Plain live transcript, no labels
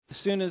As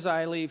soon as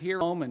I leave here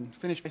home and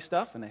finish my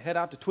stuff and I head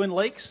out to Twin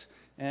Lakes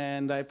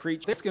and I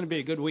preach, it's going to be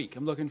a good week.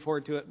 I'm looking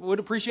forward to it. Would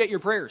appreciate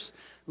your prayers.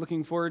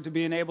 Looking forward to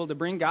being able to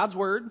bring God's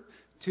Word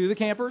to the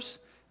campers,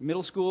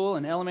 middle school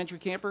and elementary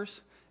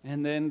campers.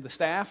 And then the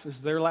staff is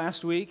their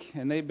last week,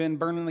 and they've been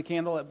burning the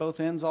candle at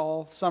both ends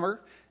all summer.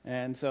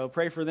 And so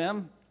pray for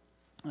them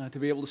to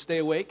be able to stay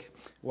awake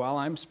while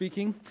I'm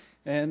speaking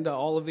and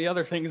all of the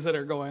other things that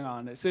are going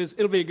on.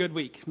 It'll be a good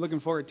week. Looking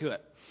forward to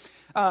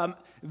it.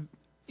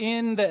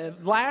 In the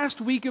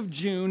last week of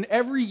June,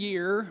 every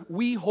year,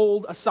 we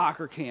hold a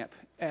soccer camp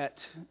at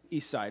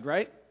Eastside,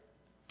 right?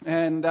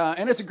 And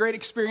it's a great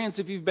experience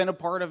if you've been a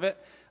part of it.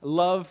 I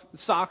love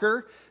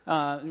soccer,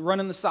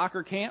 running the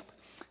soccer camp.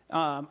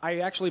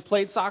 I actually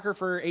played soccer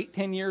for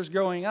 8-10 years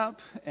growing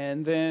up,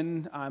 and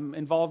then I'm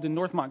involved in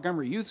North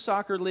Montgomery Youth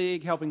Soccer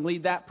League, helping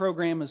lead that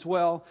program as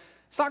well.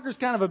 Soccer's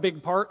kind of a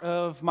big part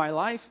of my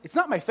life. It's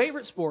not my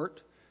favorite sport,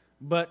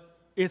 but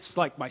it's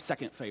like my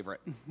second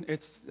favorite.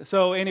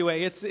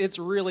 It's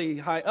really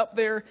high up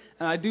there,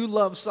 and I do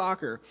love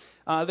soccer.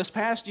 This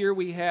past year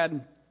we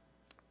had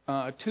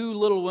two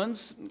little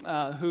ones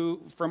who,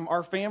 from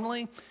our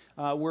family,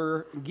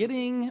 were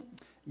getting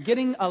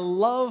a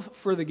love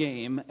for the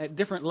game at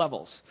different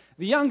levels.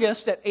 The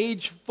youngest, at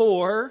age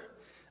 4,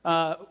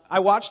 I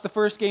watched the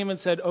first game and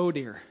said, "Oh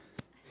dear,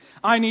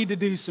 I need to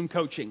do some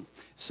coaching."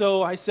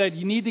 So I said,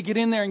 "You need to get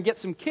in there and get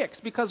some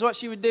kicks," because what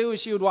she would do is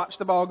she would watch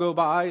the ball go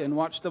by,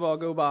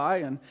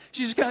 and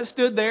she just kind of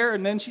stood there,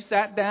 and then she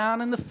sat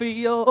down in the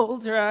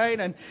field, right?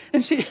 And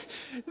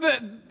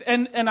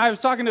I was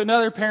talking to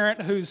another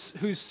parent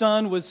whose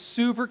son was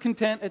super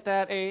content at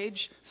that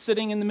age,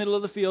 sitting in the middle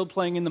of the field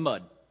playing in the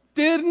mud.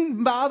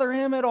 Didn't bother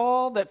him at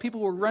all that people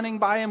were running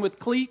by him with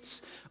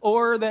cleats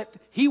or that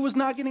he was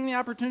not getting the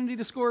opportunity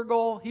to score a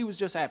goal. He was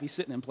just happy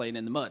sitting and playing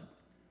in the mud.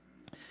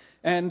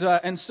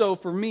 And so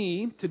for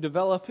me to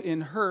develop in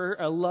her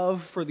a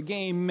love for the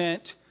game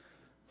meant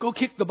go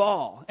kick the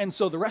ball. And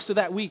so the rest of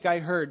that week I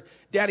heard,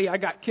 "Daddy, I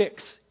got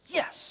kicks."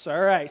 Yes,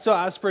 all right. So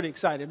I was pretty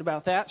excited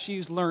about that.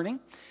 She's learning.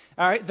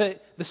 All right.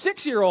 The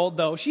 6-year-old,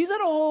 though, she's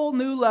at a whole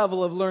new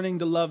level of learning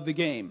to love the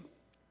game.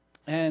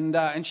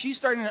 And she's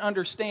starting to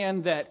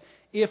understand that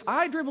if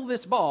I dribble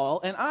this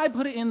ball and I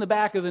put it in the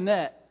back of the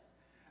net,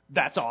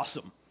 that's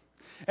awesome.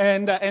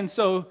 And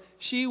so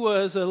she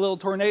was a little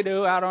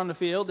tornado out on the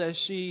field as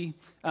she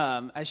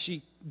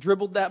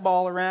dribbled that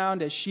ball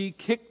around, as she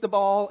kicked the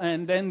ball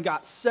and then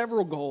got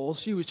several goals.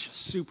 She was just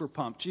super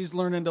pumped. She's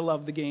learning to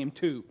love the game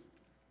too.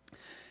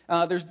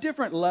 There's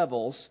different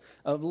levels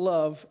of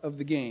love of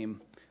the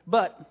game,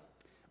 but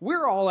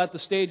we're all at the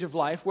stage of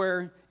life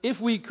where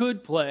if we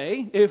would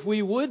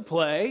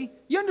play,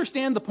 you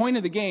understand the point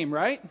of the game,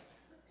 right?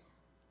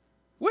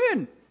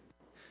 Win.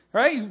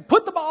 Right? You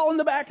put the ball in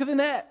the back of the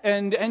net,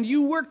 and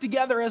you work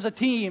together as a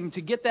team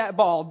to get that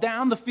ball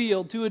down the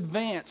field to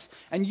advance.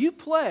 And you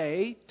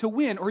play to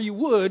win, or you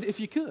would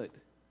if you could.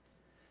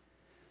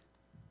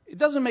 It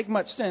doesn't make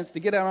much sense to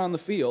get out on the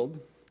field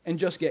and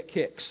just get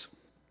kicks.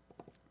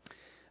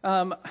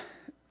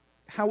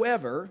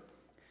 However,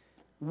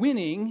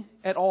 winning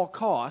at all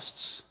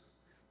costs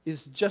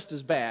is just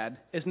as bad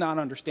as not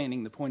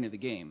understanding the point of the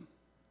game.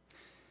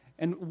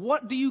 And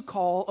what do you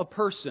call a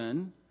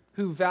person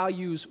who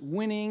values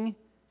winning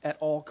at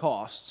all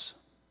costs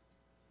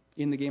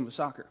in the game of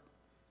soccer?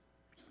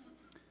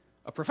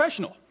 A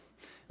professional,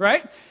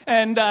 right?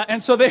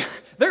 And so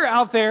they're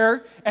out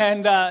there,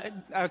 and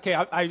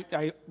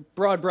I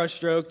broad brush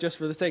stroke just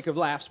for the sake of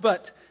laughs,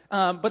 but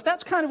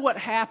that's kind of what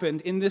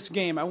happened in this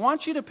game. I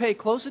want you to pay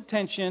close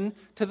attention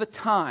to the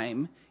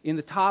time in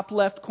the top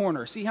left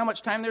corner. See how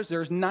much time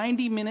there's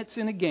 90 minutes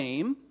in a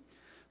game,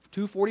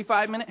 2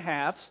 45-minute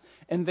halves,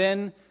 and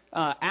then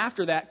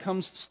after that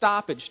comes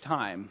stoppage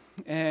time.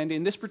 And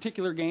in this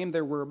particular game,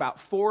 there were about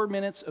 4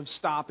 minutes of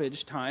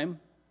stoppage time,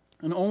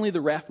 and only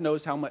the ref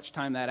knows how much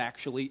time that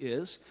actually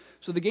is.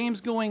 So the game's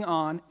going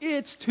on.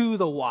 It's to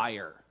the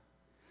wire.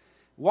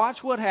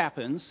 Watch what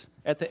happens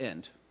at the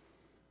end.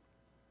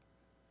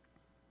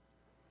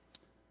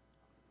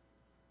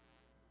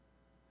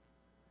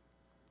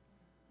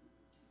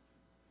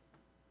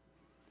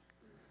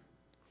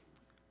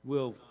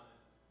 We're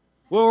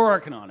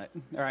working on it.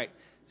 All right.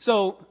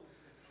 So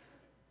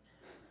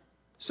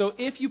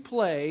if you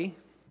play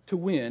to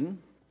win,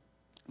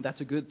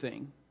 that's a good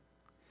thing.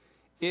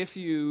 If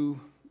you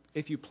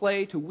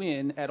play to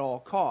win at all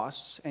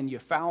costs and you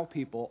foul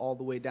people all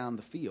the way down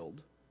the field,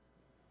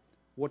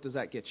 what does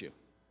that get you?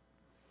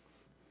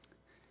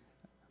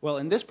 Well,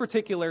 in this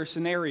particular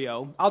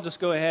scenario, I'll just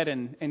go ahead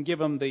and give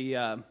them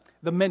the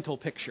mental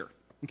picture.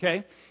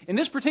 Okay? In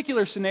this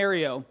particular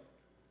scenario,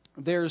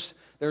 there's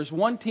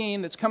one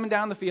team that's coming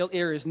down the field.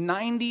 There is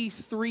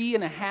 93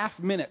 and a half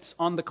minutes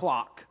on the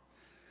clock.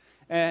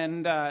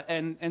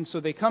 And so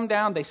they come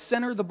down, they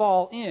center the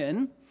ball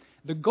in.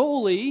 The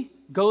goalie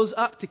goes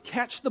up to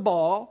catch the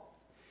ball,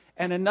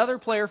 and another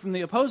player from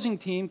the opposing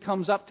team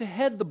comes up to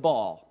head the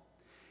ball.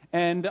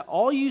 And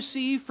all you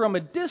see from a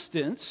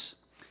distance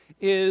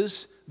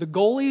is the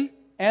goalie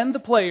and the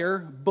player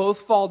both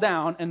fall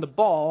down, and the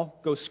ball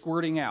goes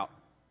squirting out.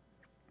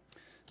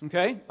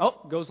 Okay?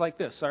 Oh, it goes like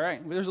this. All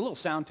right. There's a little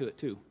sound to it,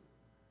 too.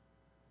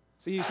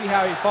 So you see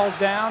how he falls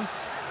down?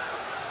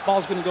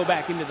 Ball's going to go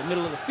back into the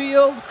middle of the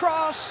field.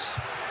 Cross.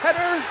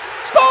 Header.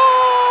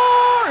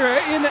 Score!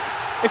 Right?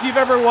 If you've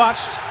ever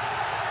watched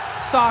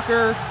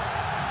soccer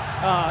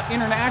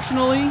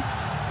internationally,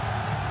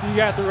 you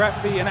got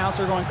the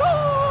announcer going,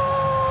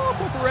 "Goal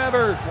for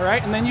forever." All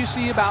right? And then you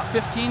see about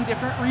 15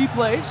 different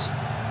replays.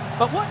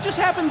 But what just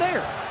happened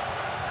there?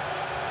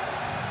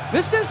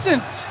 This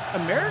isn't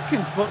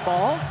American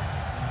football.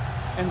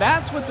 And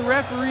that's what the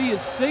referee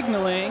is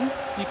signaling.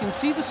 You can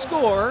see the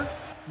score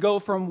go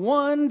from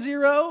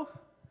 1-0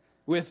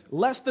 with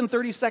less than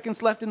 30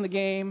 seconds left in the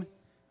game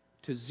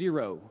to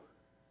 0-0.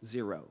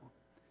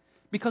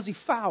 Because he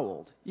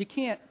fouled. You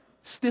can't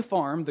stiff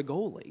arm the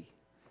goalie.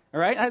 All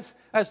right?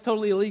 That's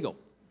totally illegal.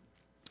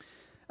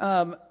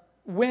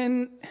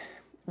 When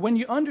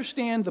you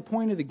understand the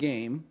point of the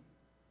game,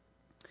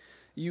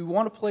 you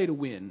want to play to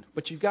win,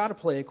 but you've got to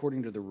play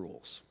according to the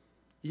rules.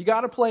 You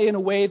got to play in a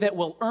way that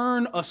will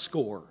earn a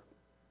score.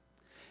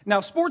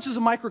 Now, sports is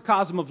a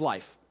microcosm of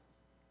life.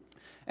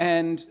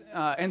 And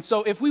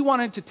so if we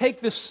wanted to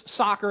take this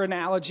soccer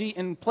analogy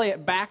and play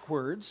it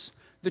backwards,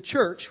 the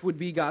church would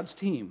be God's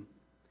team.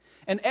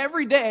 And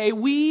every day,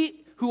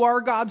 we who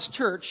are God's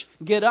church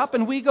get up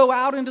and we go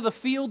out into the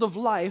field of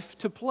life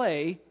to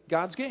play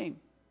God's game.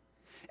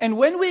 And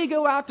when we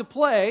go out to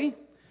play,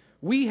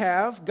 we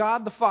have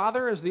God the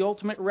Father as the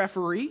ultimate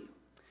referee.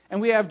 And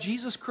we have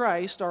Jesus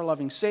Christ, our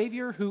loving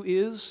Savior, who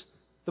is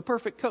the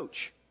perfect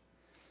coach.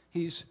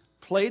 He's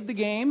played the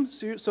game,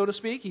 so to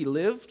speak. He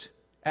lived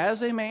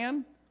as a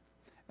man,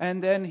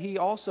 and then he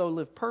also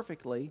lived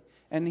perfectly.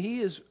 And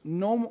he is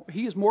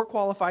more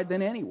qualified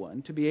than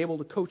anyone to be able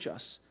to coach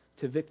us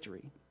to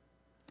victory.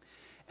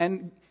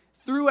 And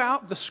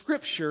throughout the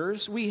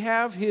Scriptures, we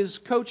have his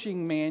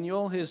coaching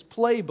manual, his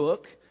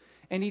playbook,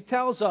 and he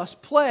tells us,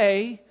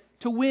 play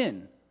to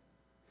win.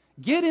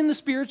 Get in the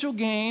spiritual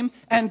game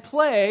and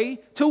play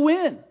to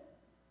win.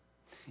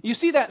 You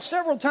see that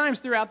several times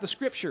throughout the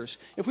Scriptures.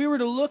 If we were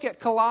to look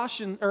at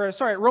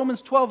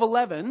Romans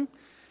 12:11,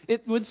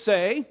 it would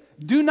say,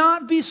 "Do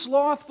not be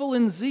slothful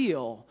in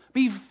zeal.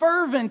 Be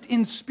fervent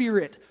in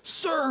spirit.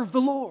 Serve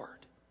the Lord."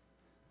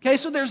 Okay,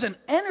 so there's an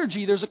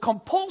energy, there's a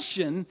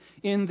compulsion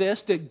in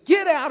this to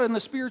get out in the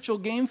spiritual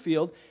game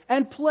field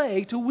and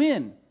play to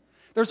win.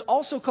 There's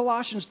also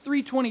Colossians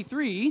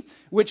 3:23,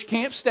 which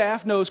camp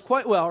staff knows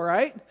quite well,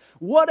 right?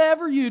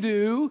 Whatever you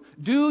do,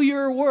 do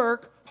your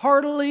work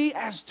heartily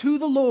as to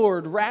the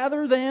Lord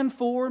rather than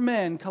for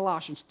men.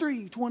 Colossians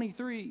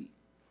 3:23.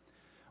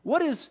 What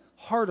does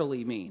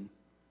heartily mean?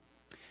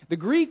 The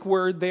Greek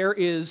word there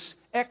is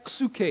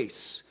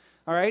exukes.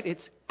 All right,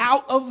 it's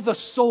out of the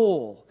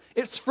soul.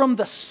 It's from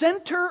the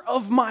center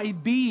of my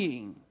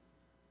being.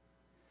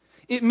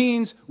 It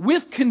means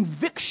with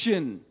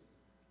conviction,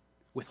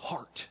 with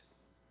heart.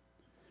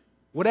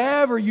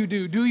 Whatever you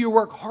do, do your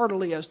work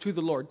heartily as to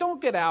the Lord.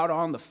 Don't get out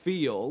on the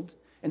field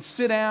and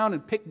sit down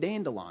and pick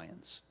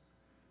dandelions.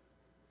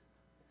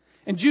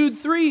 And Jude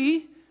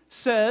 3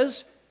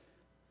 says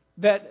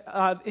that,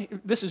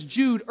 this is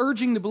Jude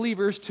urging the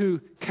believers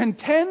to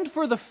contend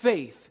for the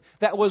faith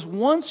that was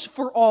once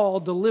for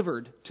all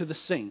delivered to the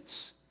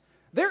saints.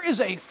 There is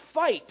a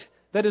fight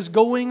that is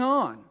going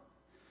on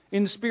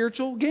in the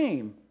spiritual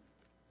game.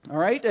 All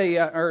right?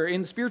 Or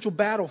in the spiritual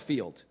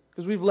battlefield.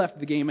 Because we've left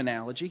the game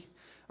analogy.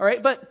 All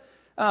right,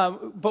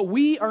 but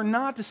we are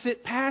not to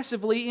sit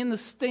passively in the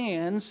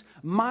stands,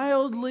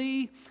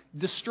 mildly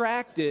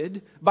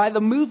distracted by the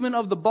movement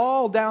of the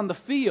ball down the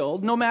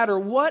field, no matter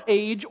what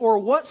age or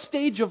what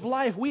stage of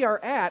life we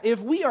are at. If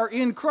we are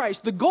in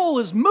Christ, the goal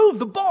is move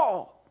the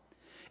ball.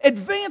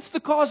 Advance the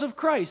cause of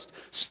Christ.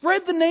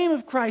 Spread the name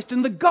of Christ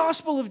and the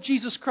gospel of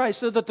Jesus Christ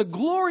so that the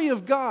glory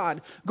of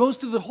God goes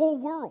to the whole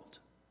world.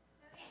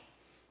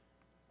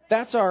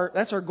 That's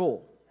our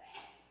goal.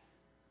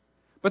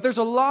 But there's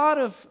a lot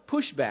of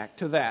pushback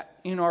to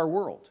that in our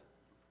world.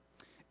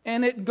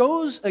 And it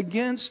goes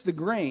against the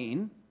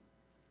grain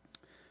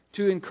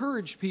to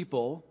encourage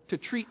people to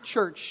treat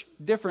church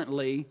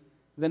differently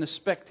than a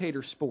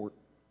spectator sport.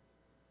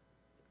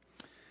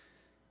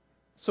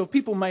 So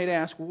people might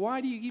ask,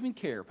 why do you even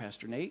care,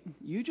 Pastor Nate?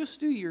 You just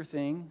do your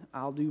thing,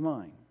 I'll do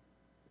mine.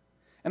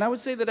 And I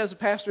would say that as a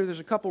pastor, there's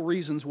a couple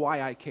reasons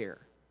why I care.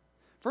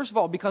 First of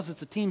all, because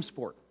it's a team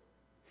sport.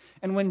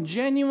 And when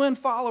genuine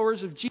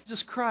followers of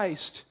Jesus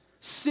Christ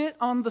sit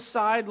on the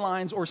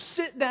sidelines or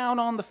sit down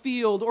on the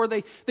field, or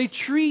they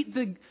treat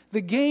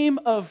the game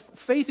of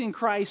faith in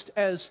Christ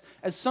as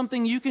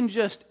something you can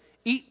just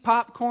eat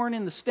popcorn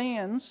in the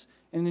stands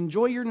and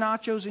enjoy your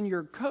nachos and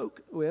your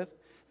Coke with,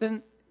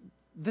 then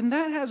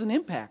that has an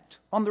impact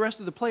on the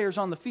rest of the players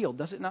on the field,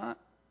 does it not?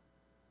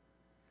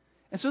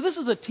 And so this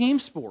is a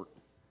team sport.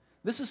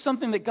 This is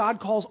something that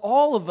God calls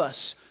all of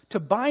us to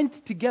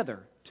bind together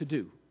to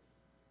do.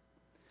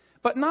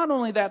 But not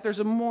only that, there's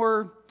a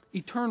more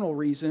eternal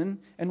reason,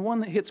 and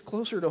one that hits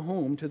closer to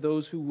home to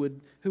those who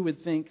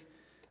would think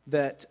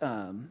that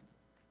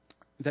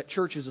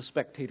church is a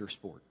spectator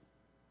sport.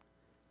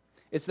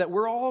 It's that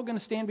we're all going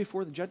to stand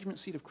before the judgment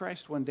seat of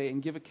Christ one day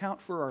and give account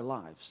for our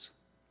lives.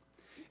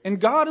 And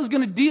God is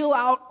going to deal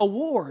out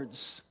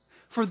awards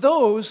for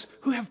those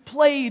who have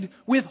played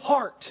with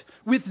heart,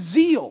 with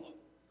zeal,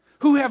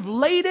 who have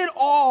laid it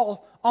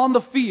all on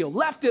the field,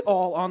 left it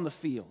all on the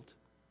field.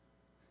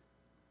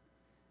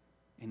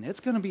 And it's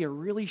going to be a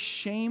really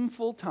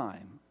shameful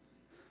time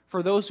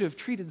for those who have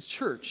treated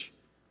church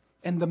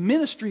and the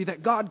ministry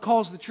that God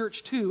calls the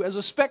church to as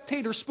a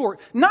spectator sport,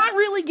 not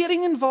really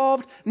getting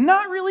involved,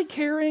 not really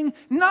caring,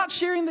 not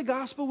sharing the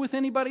gospel with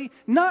anybody,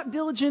 not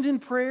diligent in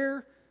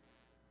prayer,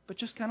 but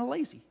just kind of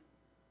lazy.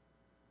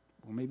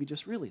 Or maybe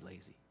just really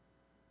lazy.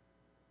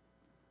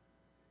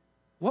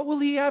 What will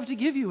He have to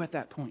give you at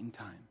that point in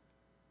time?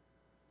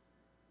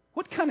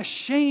 What kind of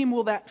shame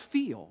will that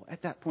feel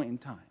at that point in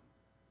time?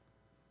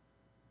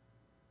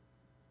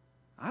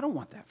 I don't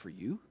want that for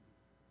you.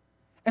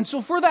 And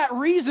so for that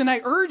reason, I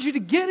urge you to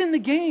get in the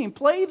game,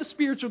 play the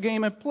spiritual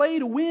game, and play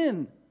to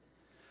win.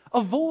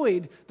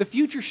 Avoid the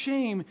future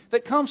shame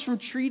that comes from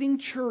treating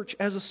church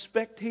as a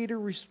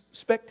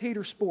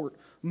spectator sport.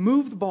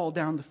 Move the ball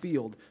down the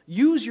field.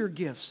 Use your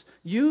gifts.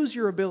 Use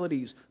your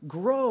abilities.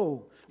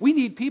 Grow. We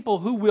need people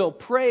who will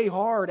pray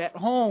hard at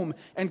home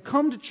and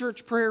come to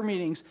church prayer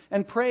meetings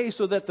and pray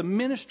so that the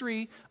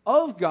ministry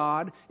of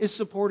God is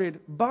supported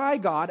by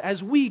God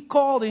as we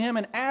call to Him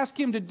and ask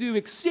Him to do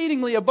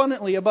exceedingly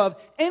abundantly above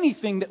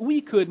anything that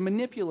we could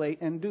manipulate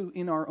and do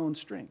in our own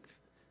strength.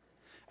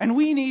 And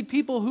we need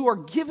people who are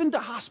given to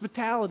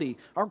hospitality.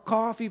 Our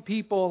coffee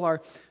people,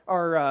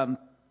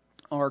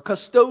 our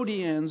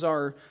custodians,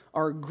 our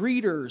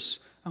greeters,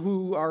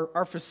 who are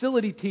our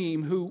facility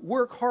team, who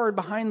work hard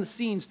behind the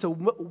scenes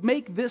to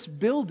make this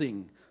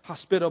building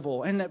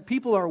hospitable and that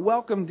people are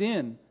welcomed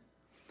in.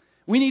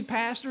 We need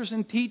pastors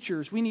and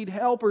teachers. We need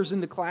helpers in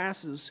the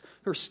classes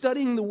who are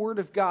studying the Word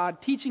of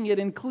God, teaching it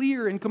in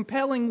clear and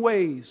compelling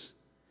ways.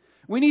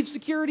 We need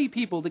security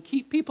people to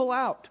keep people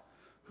out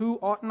who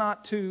ought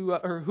not to,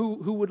 or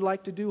who would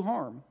like to do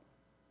harm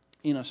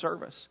in a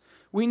service.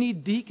 We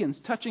need deacons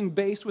touching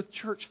base with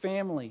church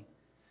family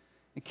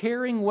and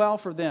caring well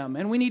for them.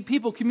 And we need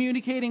people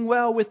communicating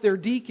well with their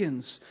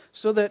deacons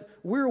so that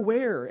we're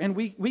aware and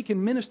we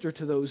can minister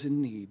to those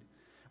in need.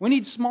 We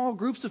need small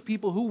groups of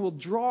people who will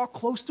draw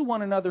close to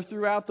one another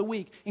throughout the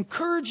week,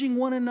 encouraging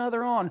one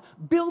another on,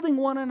 building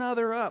one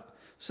another up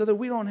so that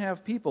we don't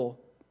have people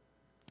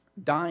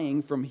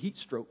dying from heat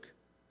stroke.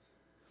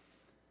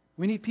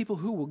 We need people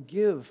who will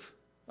give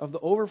of the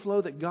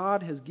overflow that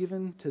God has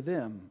given to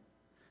them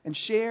and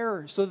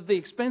share so that the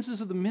expenses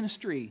of the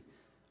ministry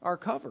are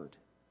covered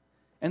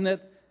and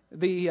that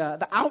the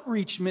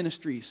outreach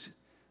ministries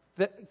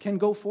that can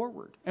go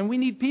forward. And we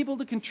need people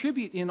to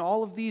contribute in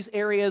all of these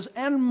areas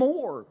and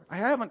more. I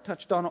haven't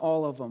touched on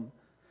all of them.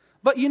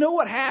 But you know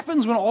what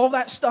happens when all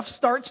that stuff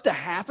starts to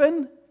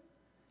happen?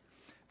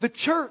 The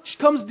church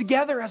comes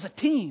together as a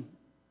team.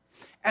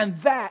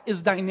 And that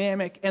is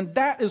dynamic, and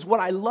that is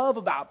what I love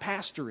about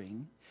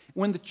pastoring.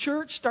 When the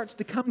church starts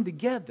to come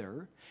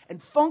together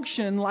and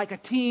function like a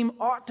team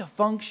ought to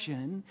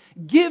function,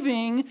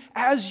 giving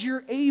as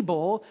you're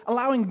able,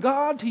 allowing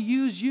God to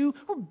use you,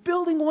 we're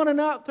building one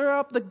another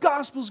up, the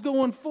gospel's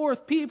going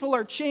forth, people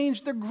are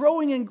changed, they're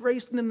growing in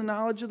grace and in the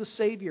knowledge of the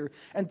Savior.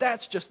 And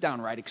that's just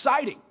downright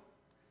exciting.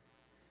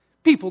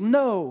 People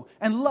know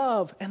and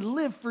love and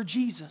live for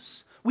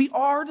Jesus. We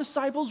are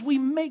disciples. We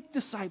make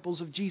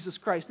disciples of Jesus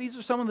Christ. These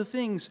are some of the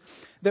things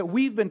that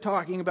we've been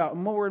talking about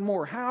more and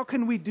more. How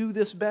can we do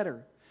this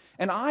better?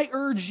 And I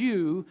urge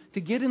you to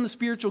get in the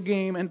spiritual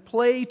game and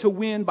play to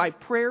win by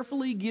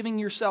prayerfully giving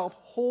yourself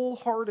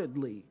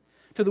wholeheartedly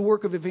to the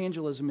work of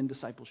evangelism and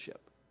discipleship.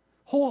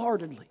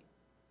 Wholeheartedly.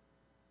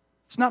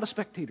 It's not a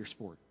spectator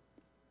sport.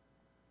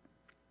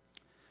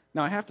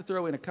 Now, I have to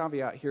throw in a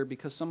caveat here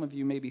because some of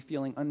you may be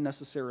feeling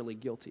unnecessarily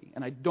guilty.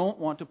 And I don't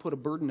want to put a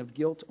burden of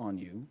guilt on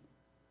you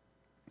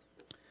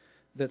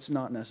that's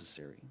not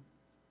necessary,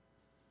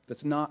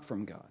 that's not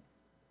from God.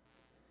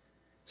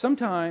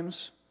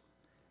 Sometimes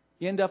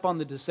you end up on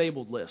the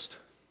disabled list,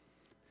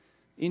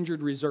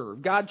 injured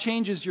reserve. God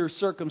changes your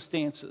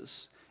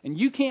circumstances, and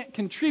you can't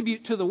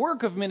contribute to the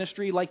work of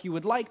ministry like you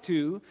would like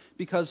to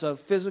because of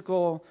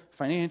physical,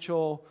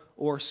 financial,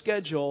 or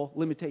schedule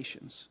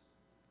limitations.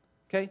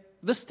 Okay?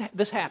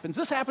 This happens.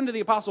 This happened to the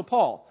Apostle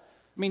Paul.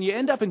 I mean, you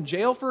end up in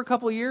jail for a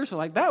couple of years.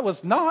 Like, that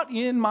was not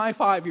in my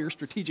 5-year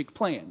strategic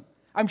plan.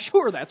 I'm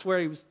sure that's where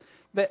he was,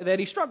 that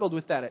he struggled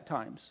with that at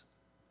times.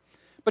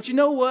 But you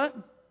know what?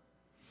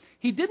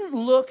 He didn't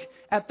look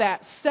at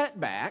that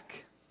setback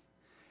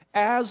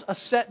as a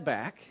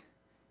setback.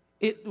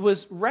 It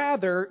was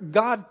rather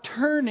God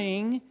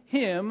turning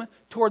him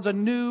towards a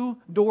new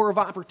door of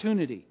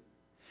opportunity.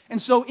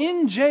 And so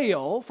in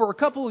jail for a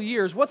couple of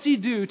years, what's he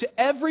do to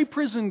every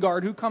prison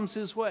guard who comes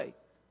his way?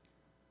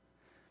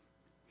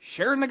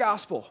 Sharing the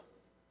gospel.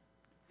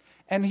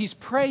 And he's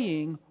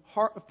praying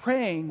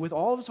with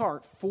all of his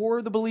heart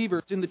for the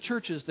believers in the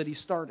churches that he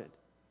started.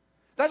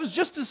 That was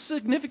just as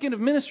significant of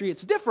ministry.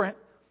 It's different,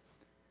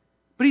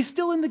 but he's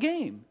still in the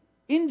game,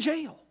 in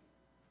jail.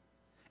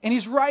 And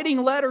he's writing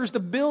letters to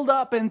build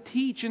up and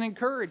teach and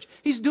encourage.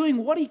 He's doing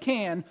what he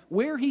can,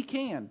 where he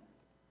can,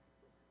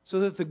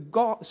 so that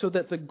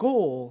the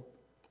goal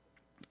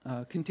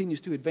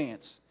continues to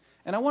advance.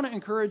 And I want to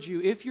encourage you,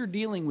 if you're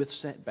dealing with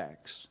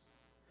setbacks,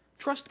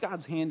 trust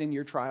God's hand in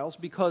your trials,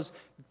 because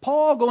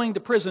Paul going to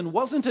prison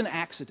wasn't an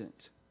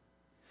accident.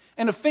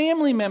 And a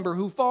family member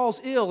who falls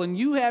ill and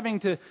you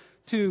having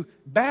to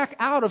back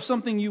out of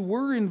something you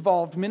were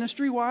involved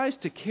ministry-wise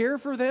to care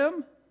for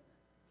them,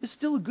 it's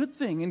still a good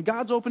thing, and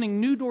God's opening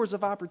new doors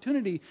of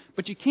opportunity,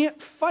 but you can't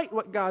fight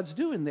what God's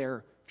doing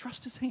there.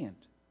 Trust His hand.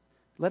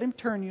 Let Him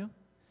turn you,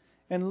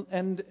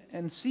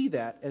 and see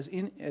that as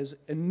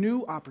a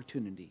new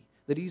opportunity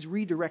that He's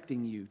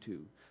redirecting you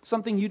to.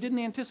 Something you didn't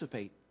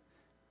anticipate,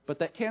 but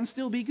that can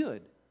still be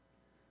good.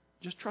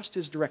 Just trust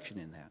His direction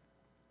in that.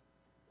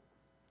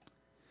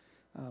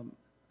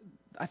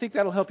 I think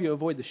that'll help you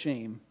avoid the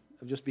shame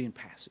of just being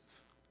passive.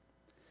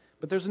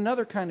 But there's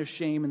another kind of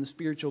shame in the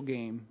spiritual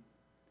game,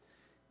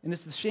 and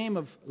it's the shame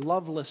of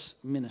loveless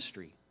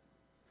ministry.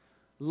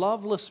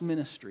 Loveless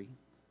ministry.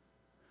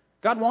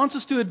 God wants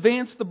us to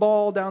advance the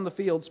ball down the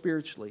field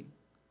spiritually.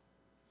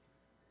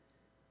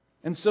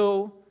 And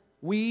so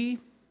we,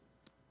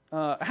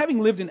 having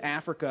lived in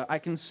Africa, I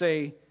can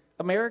say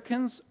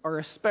Americans are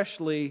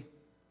especially,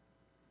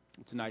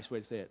 it's a nice way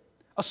to say it,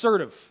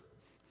 assertive.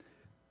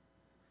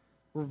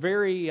 We're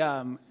very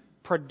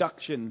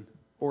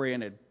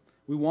production-oriented.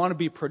 We want to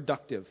be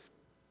productive.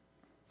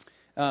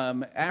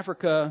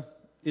 Africa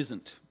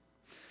isn't.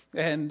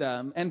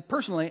 And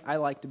personally, I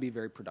like to be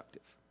very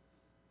productive.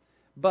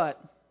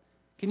 But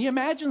can you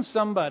imagine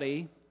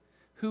somebody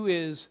who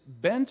is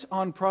bent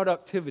on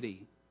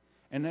productivity,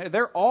 and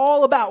they're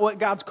all about what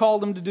God's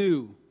called them to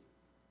do,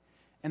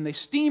 and they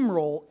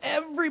steamroll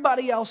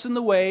everybody else in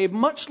the way,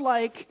 much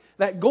like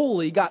that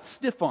goalie got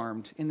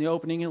stiff-armed in the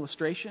opening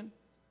illustration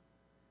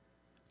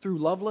through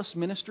loveless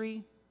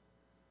ministry?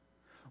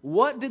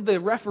 What did the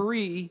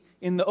referee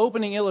in the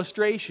opening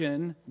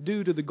illustration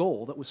do to the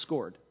goal that was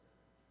scored?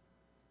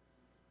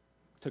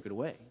 Took it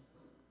away.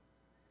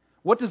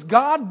 What does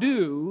God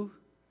do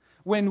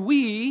when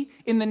we,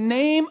 in the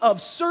name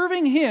of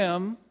serving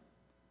Him,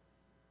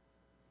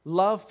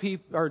 love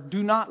people or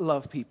do not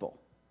love people?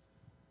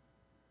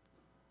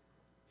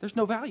 There's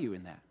no value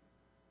in that.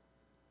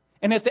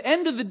 And at the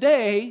end of the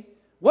day,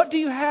 what do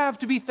you have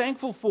to be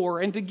thankful for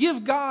and to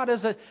give God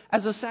as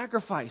a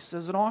sacrifice,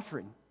 as an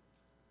offering?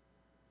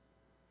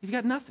 You've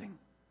got nothing.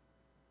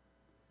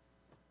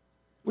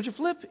 Would you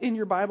flip in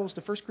your Bibles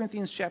to 1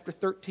 Corinthians chapter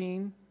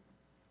 13?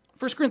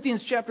 1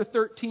 Corinthians chapter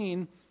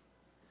 13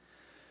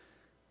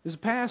 is a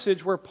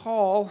passage where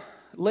Paul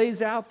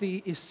lays out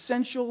the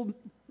essential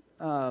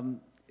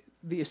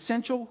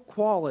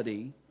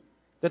quality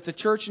that the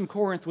church in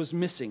Corinth was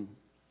missing.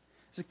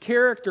 It's a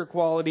character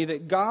quality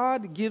that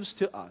God gives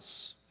to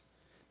us,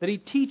 that He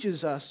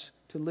teaches us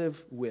to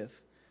live with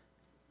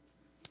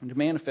and to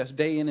manifest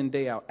day in and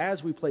day out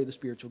as we play the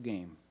spiritual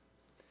game.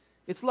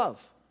 It's love.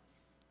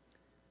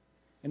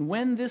 And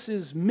when this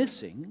is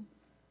missing,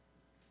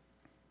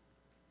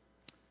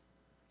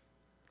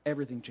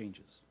 everything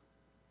changes.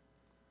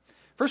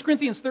 1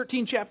 Corinthians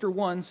 13 chapter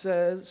 1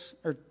 says,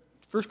 or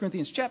 1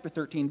 Corinthians chapter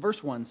 13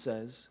 verse 1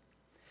 says,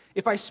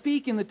 "If I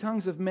speak in the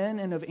tongues of men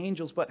and of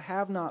angels but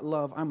have not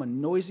love, I'm a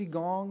noisy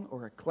gong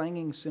or a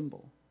clanging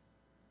cymbal.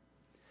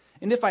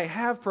 And if I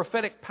have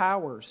prophetic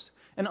powers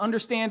and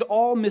understand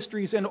all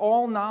mysteries and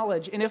all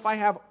knowledge, and if I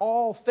have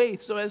all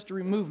faith so as to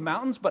remove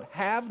mountains but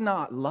have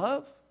not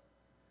love,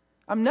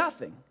 I'm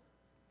nothing.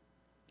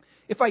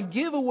 If I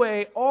give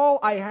away all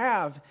I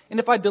have, and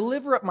if I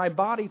deliver up my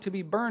body to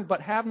be burned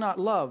but have not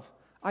love,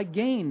 I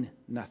gain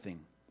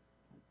nothing."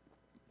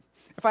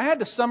 If I had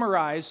to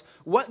summarize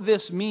what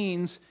this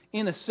means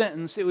in a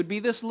sentence, it would be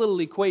this little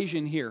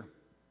equation here.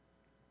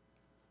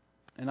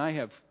 And I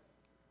have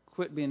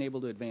quit being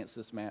able to advance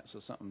this, Matt, so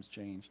something's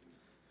changed.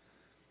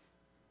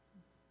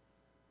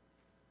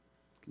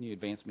 Can you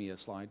advance me a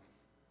slide?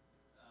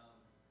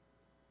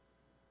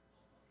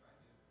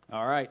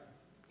 All right.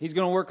 He's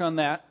going to work on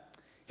that.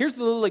 Here's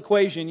the little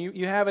equation.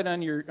 You have it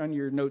on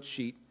your note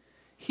sheet.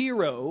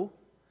 Hero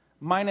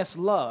minus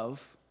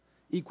love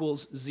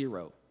equals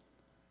 0.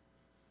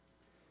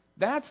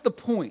 That's the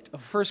point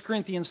of 1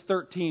 Corinthians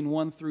 13,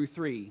 1 through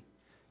 3.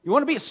 You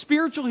want to be a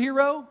spiritual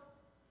hero,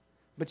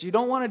 but you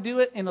don't want to do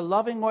it in a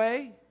loving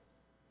way?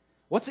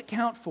 What's it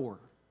count for?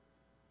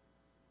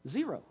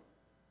 0.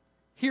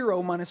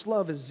 Hero minus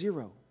love is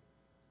 0.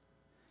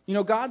 You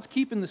know, God's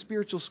keeping the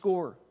spiritual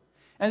score.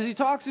 And as He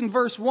talks in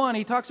verse 1,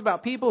 He talks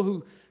about people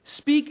who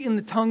speak in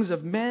the tongues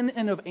of men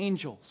and of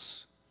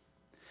angels.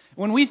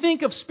 When we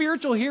think of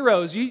spiritual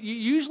heroes, you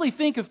usually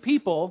think of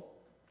people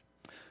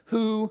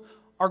who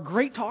are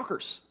great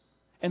talkers.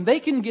 And they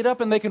can get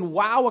up and they can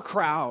wow a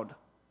crowd.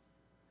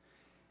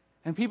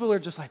 And people are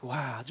just like,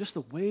 wow, just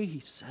the way he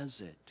says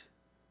it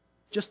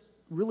just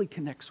really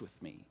connects with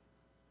me.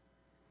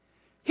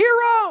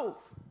 Hero!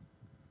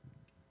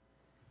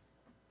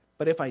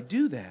 But if I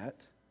do that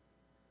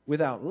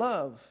without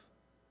love,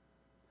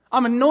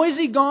 I'm a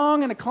noisy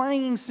gong and a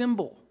clanging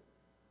cymbal.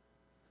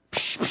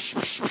 Psh!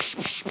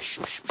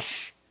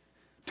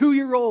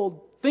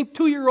 2-year-old, think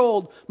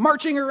 2-year-old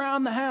marching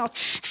around the house.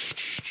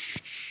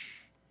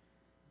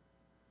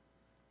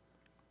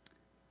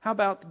 How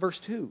about verse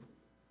 2?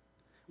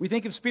 We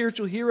think of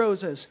spiritual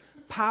heroes as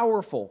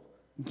powerful,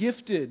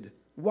 gifted,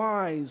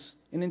 wise,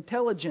 and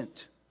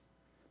intelligent.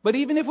 But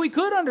even if we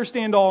could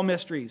understand all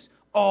mysteries,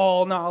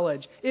 all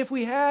knowledge, if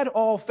we had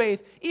all faith,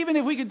 even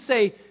if we could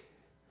say,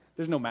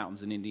 there's no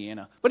mountains in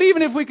Indiana, but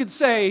even if we could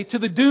say to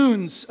the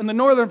dunes in the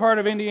northern part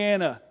of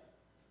Indiana,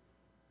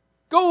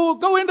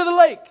 go into the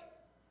lake.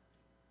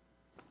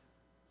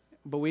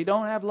 But we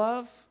don't have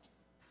love.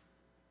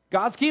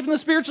 God's keeping the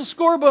spiritual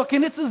scorebook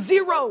and it's a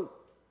 0.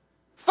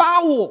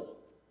 Foul.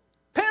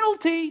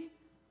 Penalty.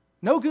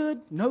 No good,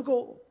 no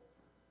goal.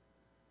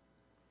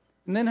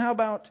 And then how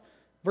about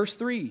verse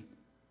 3?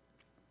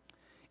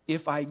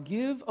 If I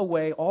give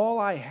away all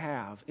I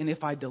have, and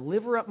if I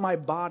deliver up my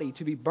body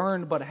to be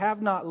burned, but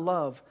have not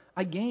love,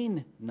 I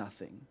gain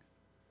nothing.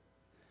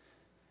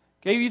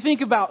 Okay, if you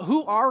think about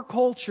who our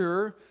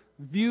culture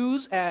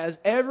views as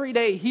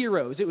everyday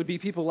heroes, it would be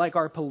people like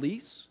our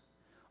police,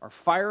 our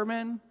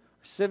firemen,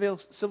 our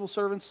civil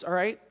servants, all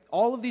right?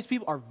 All of these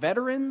people are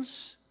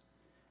veterans,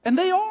 and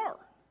they are.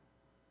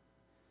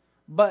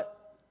 But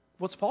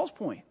what's Paul's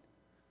point?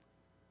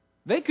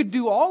 They could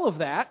do all of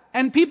that,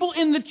 and people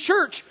in the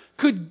church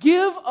could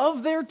give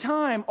of their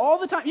time all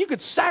the time. You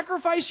could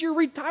sacrifice your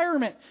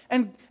retirement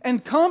and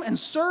come and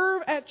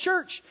serve at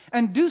church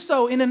and do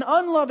so in an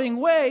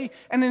unloving way,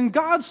 and in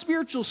God's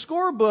spiritual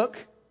scorebook,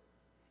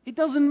 it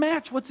doesn't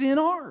match what's in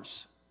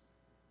ours.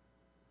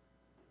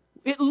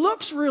 It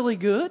looks really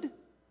good,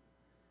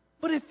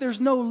 but if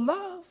there's no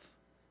love,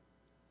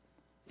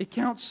 it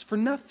counts for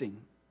nothing,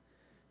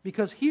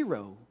 because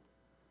hero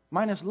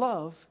minus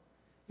love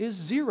is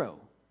 0.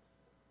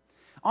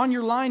 On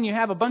your line, you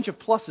have a bunch of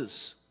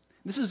pluses.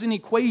 This is an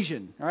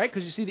equation, all right,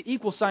 because you see the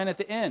equal sign at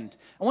the end.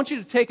 I want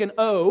you to take an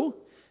O,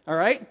 all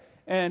right,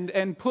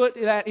 and put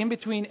that in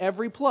between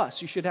every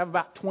plus. You should have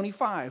about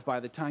 25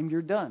 by the time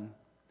you're done,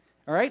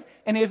 all right?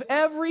 And if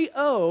every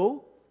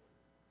O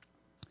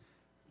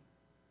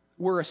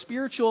were a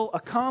spiritual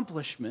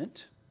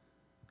accomplishment,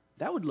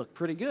 that would look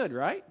pretty good,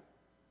 right?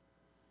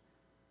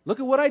 Look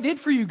at what I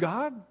did for you,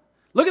 God.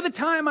 Look at the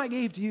time I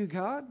gave to you,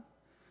 God.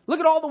 Look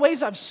at all the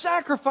ways I've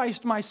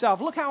sacrificed myself.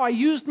 Look how I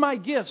used my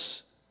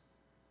gifts.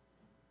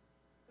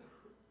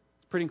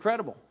 It's pretty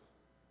incredible.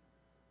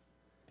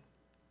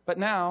 But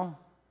now,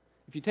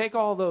 if you take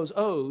all those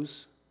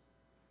O's,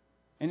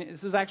 and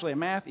this is actually a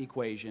math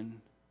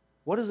equation,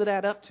 what does it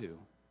add up to?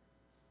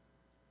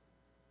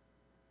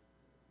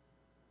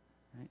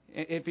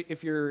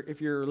 If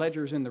your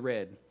ledger's in the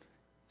red,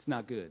 it's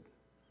not good.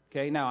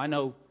 Okay? Now, I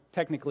know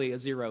technically a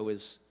 0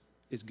 is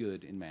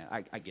good in math.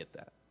 I get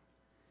that.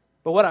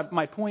 But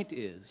my point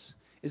is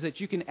that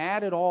you can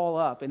add it all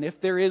up, and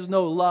if there is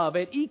no love,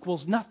 it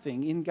equals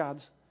nothing in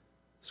God's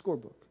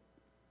scorebook.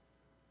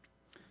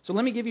 So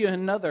let me give you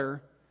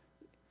another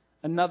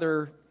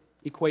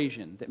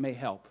equation that may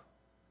help.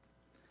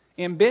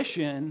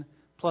 Ambition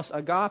plus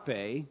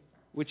agape,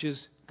 which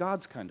is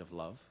God's kind of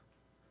love,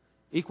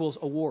 equals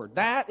award.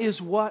 That is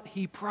what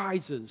He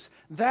prizes.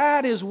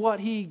 That is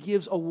what He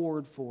gives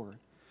award for.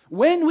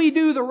 When we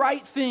do the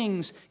right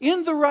things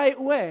in the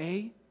right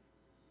way,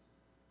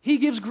 He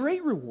gives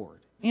great reward.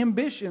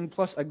 Ambition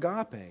plus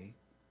agape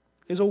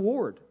is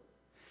award.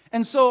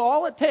 And so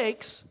all it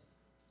takes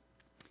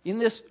in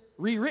this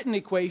rewritten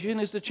equation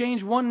is to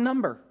change one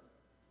number.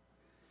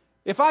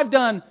 If I've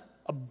done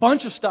a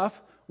bunch of stuff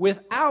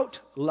without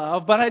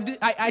love, but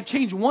I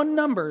change one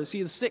number,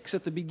 see the 6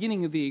 at the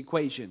beginning of the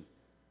equation.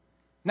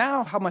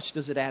 Now how much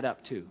does it add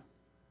up to?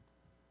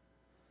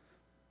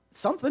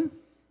 Something.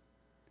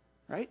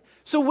 Right?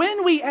 So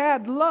when we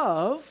add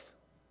love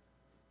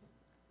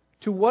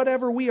to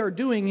whatever we are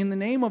doing in the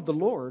name of the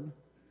Lord,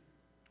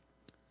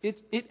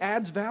 it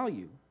adds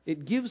value.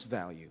 It gives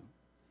value.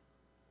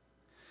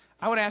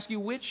 I would ask you,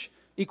 which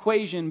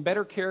equation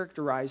better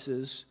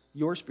characterizes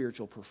your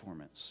spiritual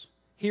performance?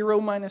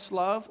 Hero minus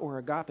love or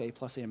agape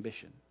plus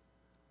ambition?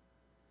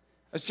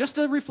 It's just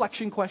a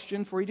reflection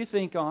question for you to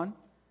think on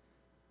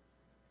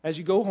as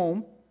you go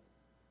home.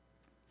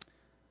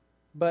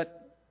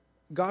 But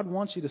God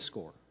wants you to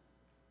score.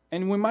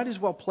 And we might as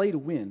well play to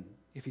win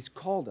if He's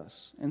called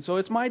us. And so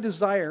it's my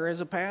desire as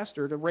a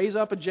pastor to raise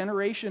up a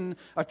generation,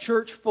 a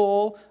church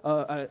full,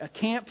 a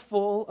camp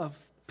full of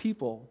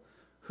people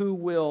who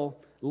will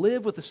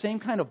live with the same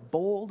kind of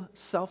bold,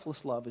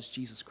 selfless love as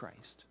Jesus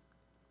Christ.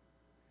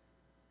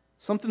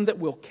 Something that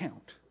will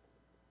count.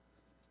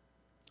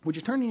 Would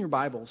you turn in your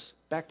Bibles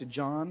back to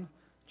John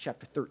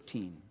chapter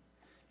 13?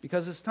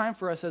 Because it's time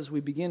for us, as we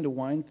begin to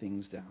wind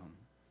things down,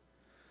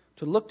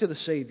 to look to the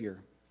Savior.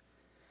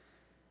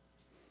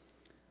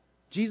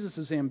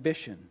 Jesus'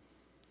 ambition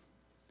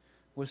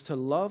was to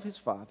love His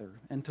Father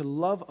and to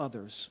love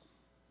others.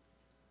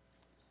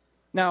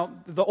 Now,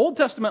 the Old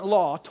Testament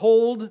law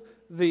told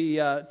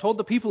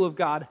the people of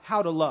God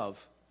how to love.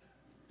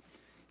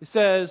 It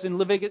says in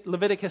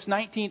Leviticus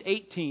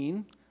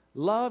 19:18,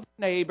 love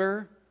your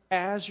neighbor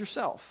as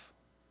yourself.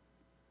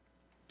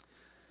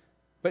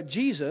 But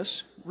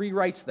Jesus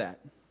rewrites that.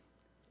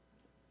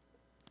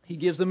 He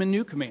gives them a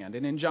new command.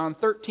 And in John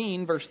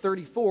 13, verse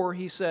 34,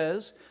 He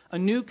says, "A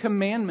new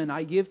commandment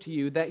I give to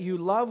you, that you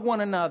love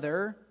one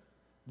another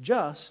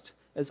just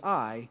as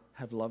I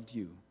have loved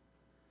you.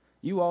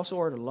 You also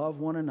are to love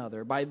one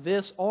another. By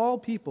this all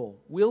people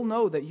will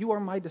know that you are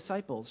my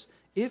disciples,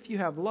 if you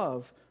have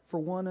love for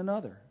one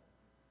another."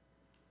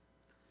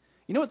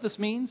 You know what this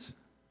means?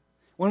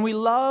 When we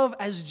love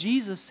as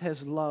Jesus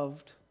has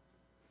loved,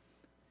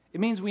 it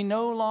means we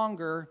no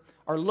longer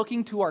are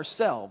looking to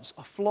ourselves,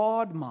 a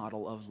flawed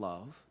model of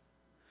love,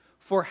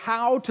 for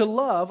how to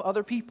love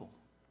other people.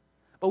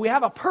 But we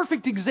have a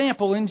perfect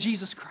example in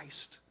Jesus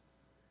Christ.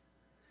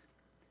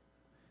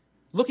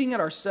 Looking at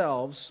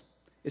ourselves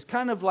is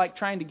kind of like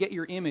trying to get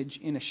your image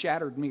in a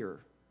shattered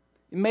mirror.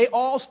 It may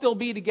all still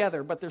be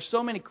together, but there's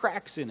so many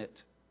cracks in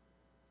it.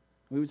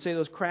 We would say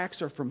those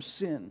cracks are from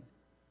sin,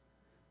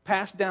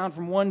 passed down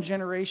from one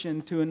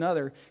generation to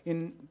another.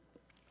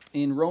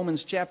 In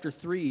Romans chapter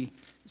 3,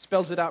 it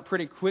spells it out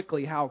pretty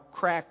quickly how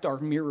cracked our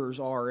mirrors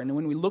are. And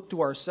when we look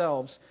to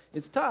ourselves,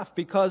 it's tough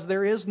because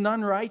there is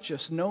none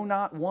righteous, no,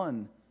 not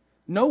one.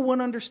 No one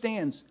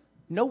understands.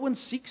 No one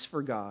seeks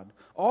for God.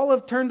 All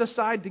have turned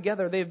aside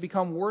together. They have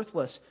become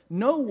worthless.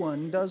 No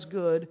one does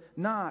good,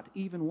 not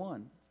even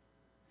one.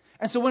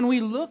 And so when we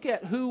look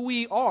at who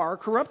we are,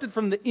 corrupted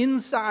from the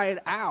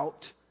inside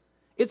out,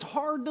 it's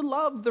hard to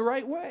love the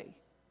right way.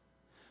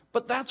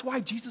 But that's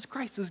why Jesus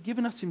Christ has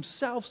given us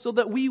Himself, so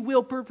that we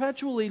will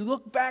perpetually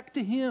look back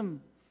to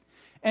Him.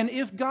 And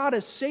if God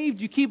has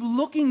saved you, keep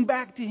looking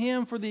back to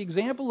Him for the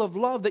example of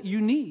love that you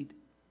need.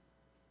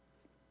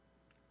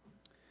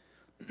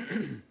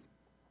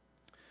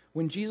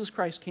 When Jesus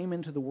Christ came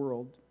into the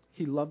world,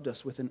 He loved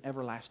us with an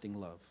everlasting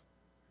love.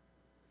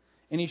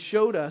 And He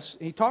showed us,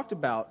 He talked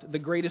about the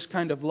greatest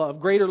kind of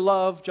love. Greater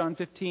love, John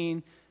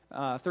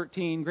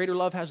 15:13, greater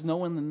love has no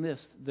one than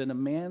this, than a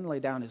man lay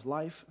down his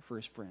life for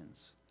his friends.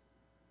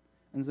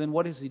 And then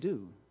what does He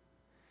do?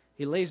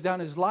 He lays down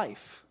His life.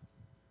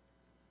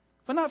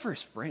 But not for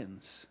His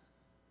friends.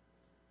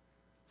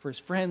 For His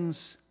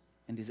friends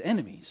and His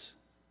enemies.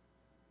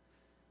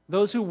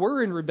 Those who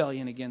were in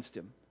rebellion against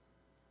Him.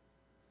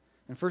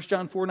 And 1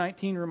 John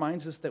 4:19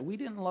 reminds us that we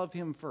didn't love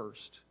Him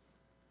first,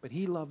 but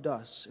He loved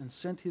us and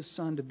sent His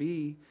Son to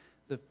be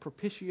the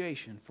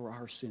propitiation for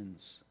our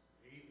sins.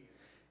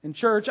 In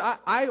church,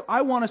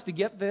 I want us to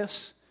get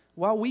this.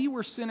 While we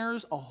were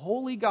sinners, a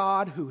holy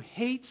God who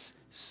hates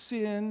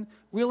sin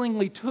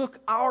willingly took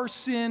our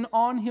sin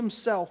on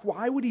Himself.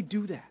 Why would He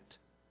do that?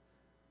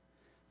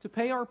 To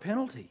pay our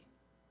penalty.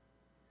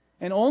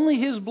 And only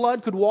His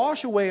blood could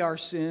wash away our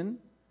sin.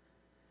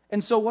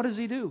 And so what does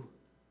He do?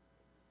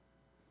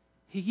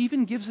 He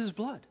even gives His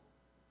blood.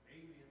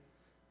 Amen.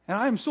 And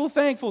I am so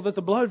thankful that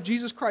the blood of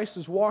Jesus Christ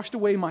has washed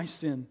away my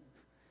sin.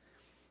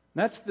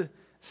 That's the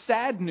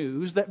sad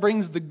news that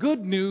brings the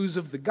good news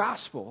of the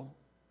gospel.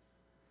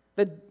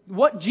 That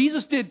what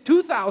Jesus did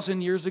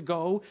 2,000 years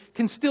ago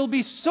can still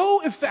be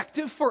so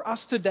effective for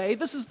us today.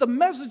 This is the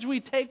message we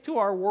take to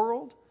our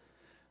world.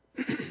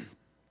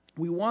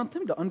 We want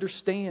them to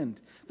understand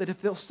that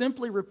if they'll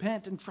simply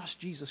repent and trust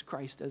Jesus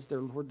Christ as their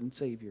Lord and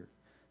Savior,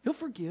 He'll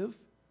forgive.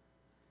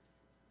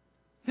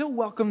 He'll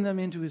welcome them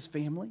into His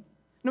family.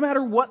 No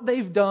matter what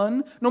they've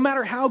done, no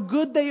matter how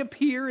good they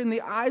appear in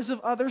the eyes of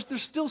others, they're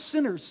still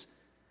sinners.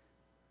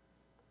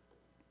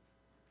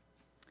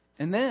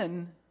 And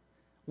then,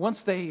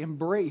 once they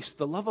embrace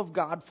the love of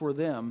God for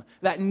them,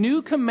 that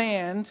new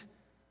command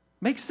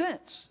makes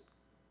sense.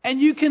 And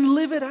you can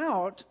live it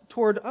out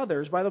toward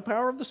others by the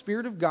power of the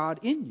Spirit of God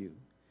in you.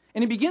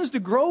 And He begins to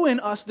grow in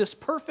us this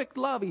perfect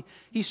love.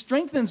 He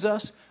strengthens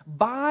us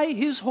by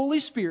His Holy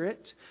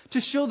Spirit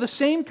to show the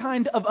same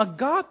kind of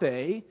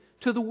agape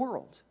to the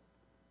world.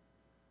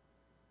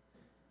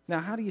 Now,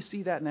 how do you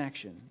see that in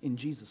action in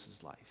Jesus'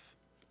 life?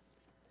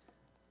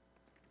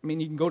 I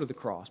mean, you can go to the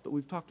cross, but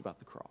we've talked about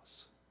the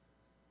cross.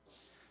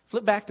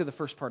 Flip back to the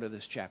first part of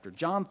this chapter,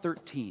 John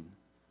 13,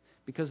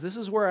 because this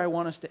is where I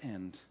want us to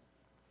end.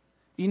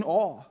 In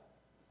awe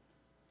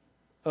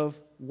of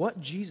what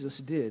Jesus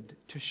did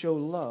to show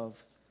love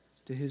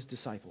to His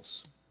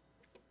disciples.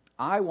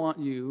 I want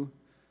you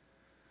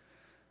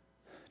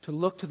to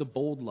look to the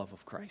bold love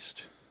of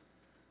Christ.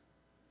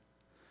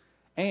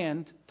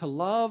 And to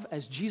love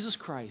as Jesus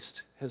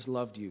Christ has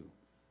loved you.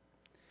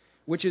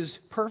 Which is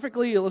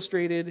perfectly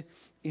illustrated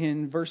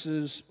in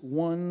verses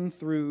 1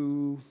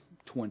 through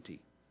 20.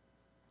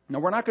 Now,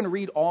 we're not going to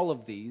read all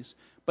of these,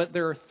 but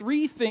there are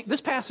three things.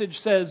 This passage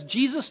says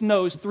Jesus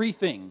knows three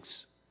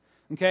things.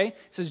 Okay? It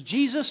says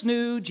Jesus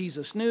knew,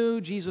 Jesus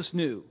knew, Jesus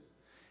knew.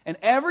 And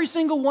every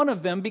single one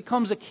of them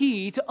becomes a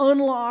key to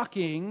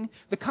unlocking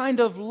the kind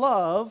of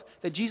love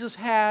that Jesus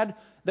had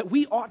that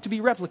we ought to be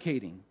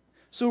replicating.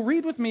 So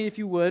read with me, if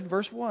you would,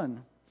 verse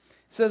 1.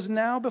 It says,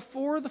 "Now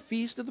before the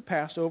feast of the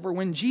Passover,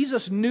 when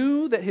Jesus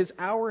knew that His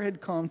hour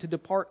had come to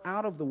depart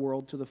out of the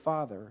world to the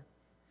Father,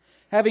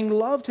 having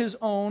loved His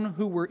own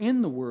who were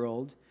in the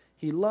world,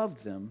 He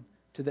loved them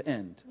to the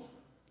end."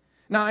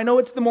 Now, I know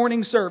it's the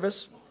morning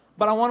service,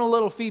 but I want a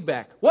little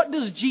feedback. What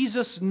does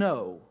Jesus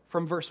know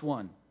from verse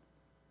 1?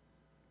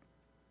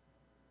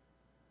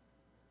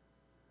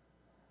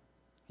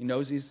 He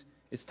knows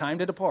it's time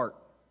to depart,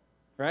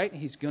 right?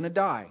 He's going to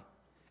die.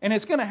 And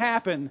it's going to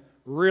happen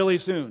really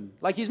soon.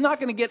 Like, he's not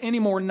going to get any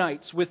more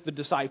nights with the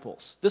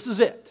disciples. This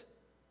is it.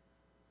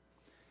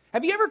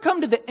 Have you ever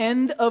come to the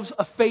end of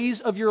a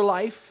phase of your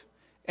life?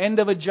 End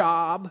of a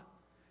job?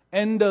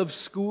 End of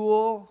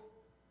school?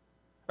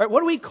 Right,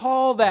 what do we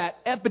call that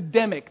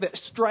epidemic that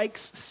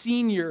strikes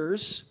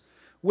seniors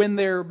when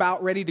they're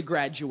about ready to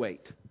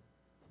graduate?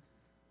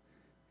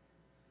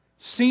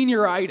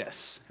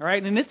 Senioritis,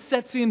 right? And it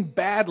sets in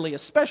badly,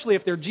 especially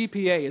if their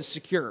GPA is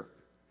secure,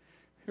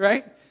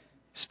 right?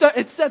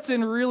 It sets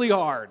in really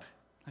hard.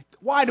 Like,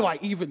 why do I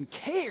even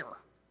care?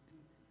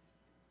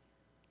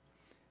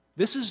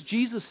 This is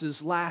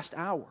Jesus' last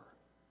hour.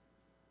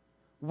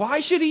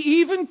 Why should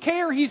he even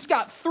care? He's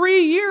got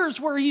 3 years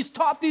where he's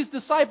taught these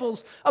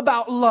disciples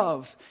about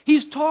love.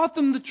 He's taught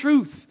them the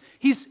truth.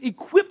 He's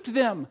equipped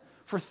them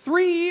for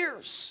 3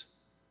 years.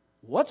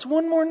 What's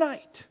one more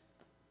night?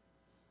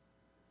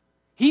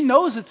 He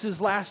knows it's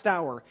his last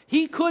hour.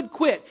 He could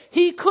quit.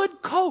 He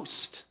could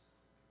coast.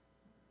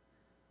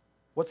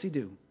 What's he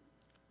do?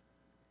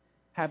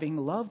 Having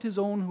loved his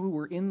own who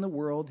were in the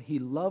world, he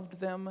loved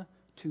them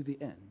to the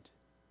end.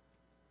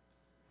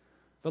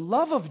 The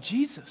love of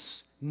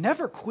Jesus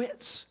never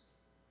quits.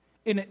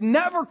 And it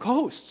never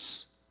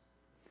coasts.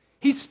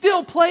 He's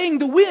still playing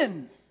to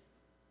win.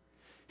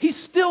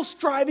 He's still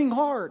striving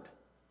hard.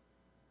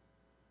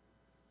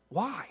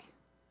 Why?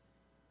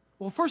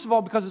 Well, first of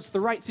all, because it's the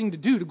right thing to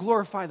do to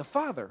glorify the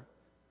Father.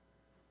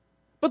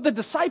 But the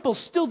disciples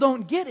still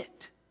don't get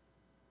it.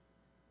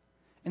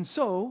 And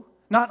so,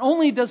 not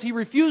only does he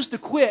refuse to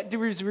quit,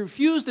 does he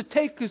refuse to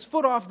take his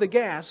foot off the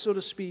gas, so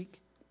to speak,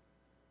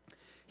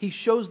 he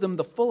shows them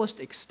the fullest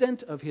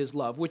extent of his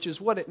love, which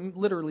is what it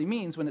literally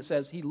means when it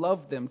says he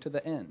loved them to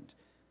the end.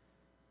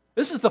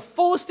 This is the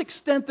fullest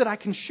extent that I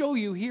can show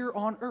you here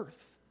on earth.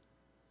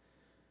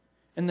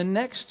 And the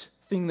next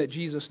thing that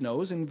Jesus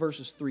knows in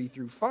verses 3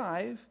 through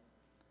 5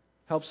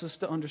 helps us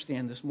to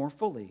understand this more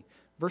fully.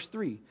 Verse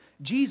 3,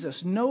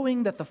 Jesus,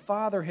 knowing that the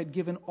Father had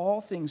given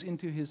all things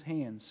into his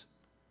hands,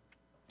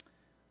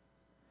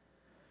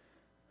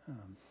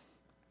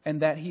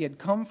 and that he had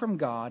come from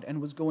God and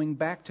was going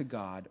back to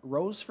God,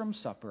 rose from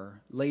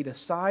supper, laid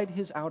aside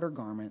his outer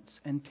garments,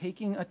 and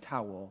taking a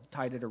towel,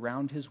 tied it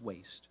around his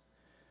waist.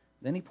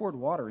 Then he poured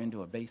water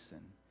into a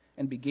basin,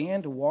 and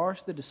began to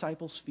wash the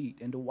disciples' feet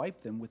and to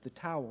wipe them with the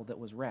towel that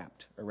was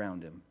wrapped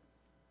around him.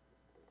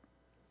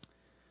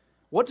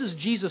 What does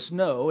Jesus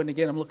know? And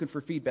again, I'm looking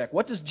for feedback.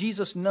 What does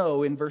Jesus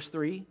know in verse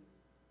 3?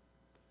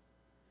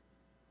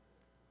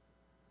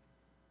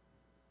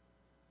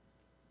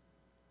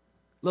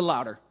 A little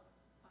louder.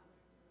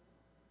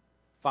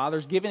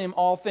 Father's given him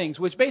all things,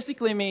 which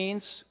basically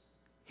means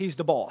he's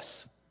the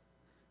boss.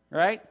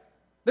 Right?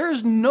 There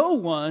is no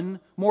one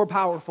more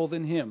powerful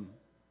than him.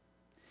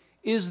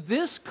 Is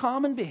this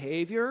common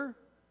behavior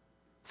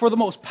for the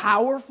most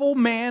powerful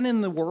man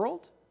in the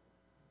world?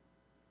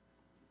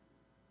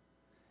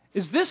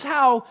 Is this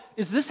how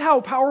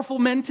powerful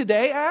men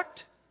today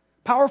act?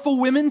 Powerful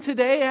women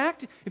today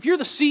act? If you're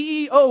the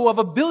CEO of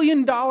a $1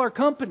 billion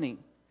company,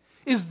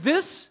 is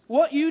this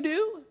what you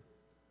do?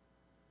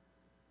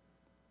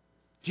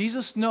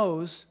 Jesus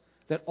knows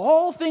that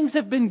all things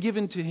have been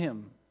given to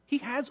him. He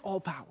has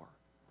all power.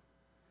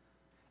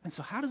 And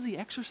so how does he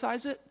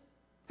exercise it?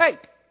 Hey,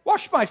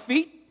 wash my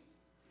feet.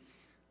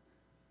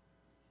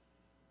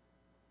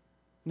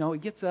 No, he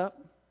gets up,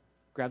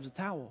 grabs a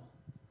towel.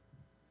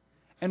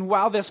 And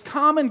while this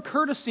common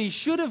courtesy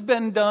should have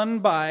been done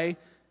by,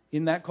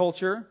 in that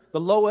culture, the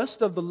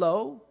lowest of the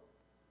low,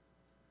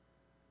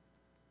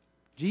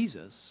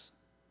 Jesus,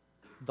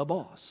 the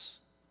boss,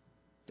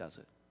 does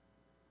it.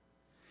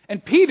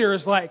 And Peter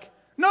is like,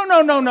 no,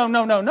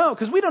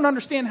 because we don't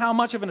understand how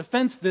much of an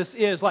offense this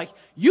is. Like,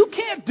 you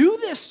can't do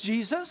this,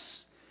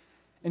 Jesus.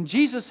 And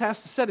Jesus has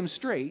to set him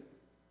straight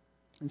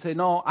and say,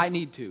 no, I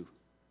need to.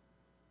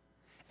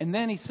 And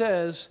then he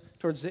says,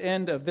 towards the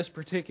end of this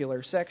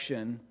particular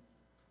section,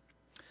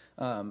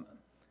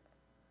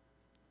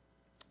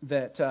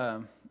 that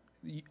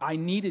I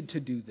needed to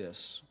do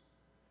this.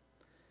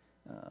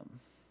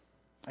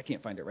 I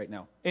can't find it right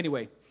now.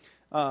 Anyway,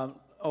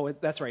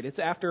 that's right. It's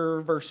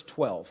after verse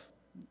 12,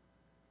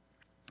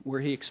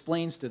 where he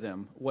explains to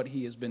them what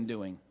he has been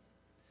doing.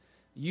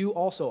 You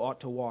also ought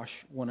to wash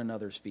one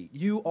another's feet.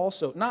 You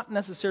also, not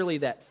necessarily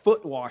that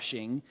foot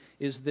washing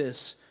is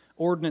this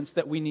ordinance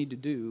that we need to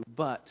do,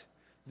 but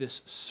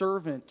this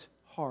servant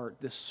heart,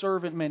 this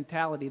servant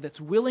mentality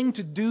that's willing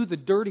to do the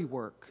dirty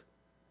work.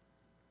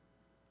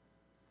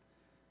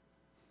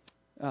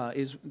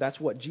 That's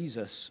what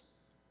Jesus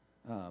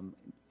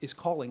is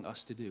calling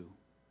us to do.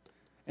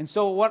 And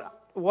so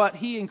what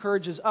he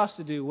encourages us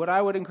to do, what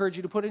I would encourage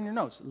you to put in your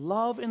notes,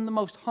 love in the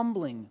most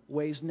humbling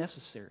ways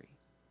necessary.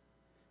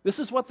 This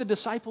is what the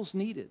disciples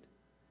needed.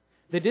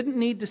 They didn't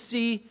need to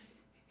see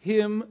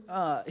him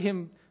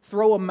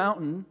throw a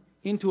mountain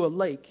into a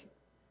lake.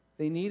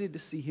 They needed to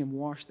see Him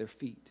wash their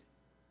feet.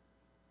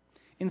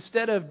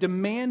 Instead of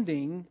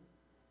demanding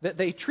that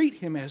they treat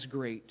Him as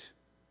great,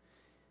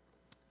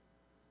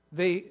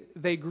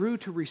 they grew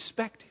to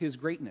respect His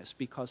greatness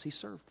because He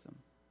served them.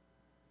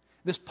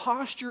 This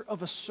posture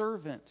of a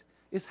servant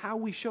is how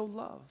we show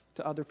love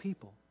to other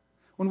people.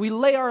 When we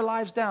lay our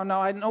lives down.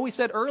 Now, I know we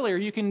said earlier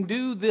you can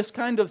do this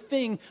kind of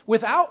thing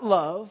without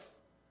love.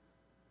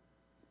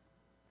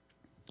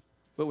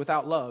 But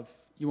without love,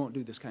 you won't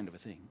do this kind of a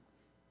thing.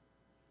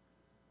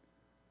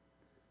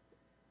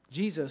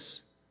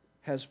 Jesus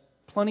has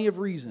plenty of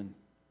reason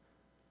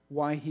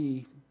why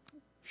He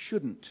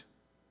shouldn't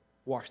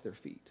wash their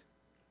feet.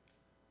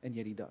 And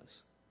yet He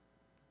does.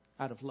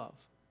 Out of love.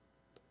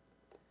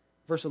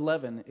 Verse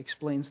 11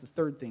 explains the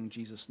third thing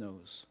Jesus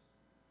knows.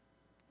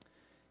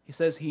 He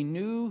says He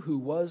knew who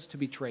was to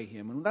betray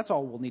Him. And that's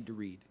all we'll need to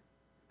read.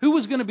 Who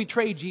was going to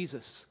betray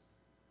Jesus?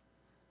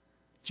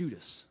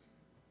 Judas.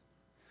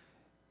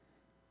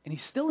 And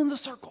He's still in the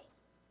circle.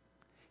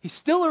 He's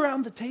still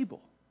around the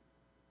table.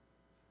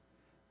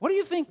 What do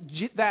you think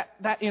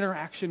that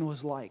interaction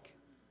was like?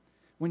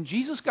 When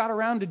Jesus got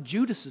around to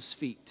Judas's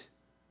feet,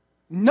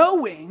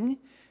 knowing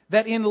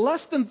that in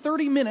less than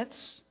 30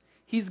 minutes,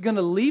 he's going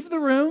to leave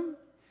the room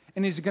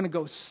and he's going to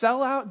go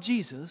sell out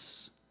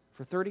Jesus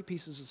for 30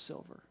 pieces of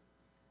silver.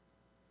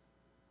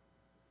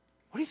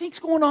 What do you think's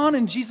going on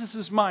in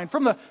Jesus' mind?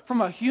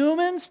 From a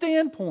human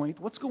standpoint,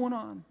 what's going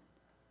on?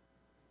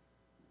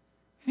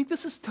 You think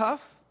this is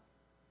tough?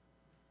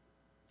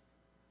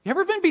 You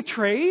ever been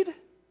betrayed?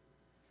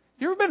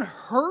 You ever been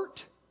hurt?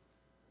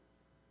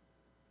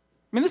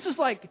 I mean, this is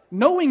like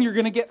knowing you're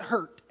going to get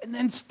hurt and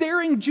then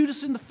staring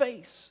Judas in the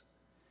face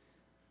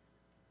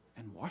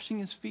and washing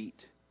his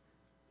feet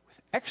with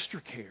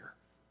extra care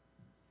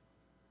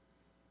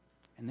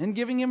and then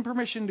giving him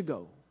permission to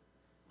go.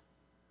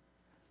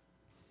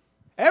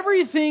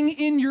 Everything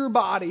in your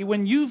body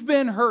when you've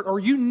been hurt or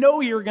you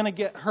know you're going to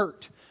get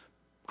hurt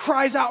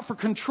cries out for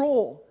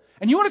control.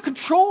 And you want to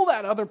control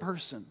that other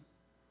person.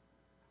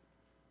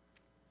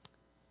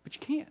 But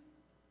you can't.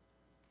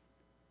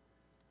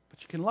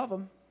 But you can love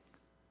them.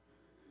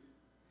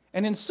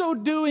 And in so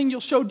doing,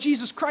 you'll show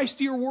Jesus Christ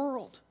to your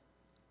world.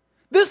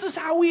 This is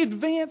how we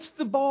advance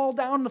the ball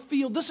down the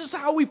field. This is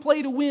how we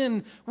play to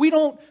win. We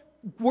don't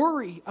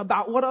worry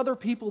about what other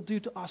people do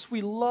to us.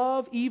 We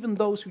love even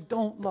those who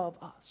don't love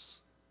us.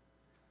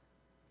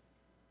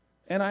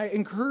 And I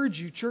encourage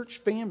you,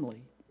 church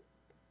family,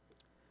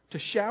 to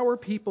shower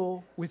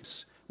people with,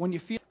 when you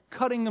feel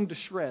cutting them to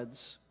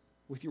shreds,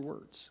 with your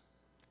words.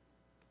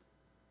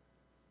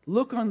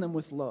 Look on them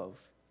with love.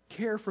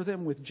 Care for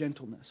them with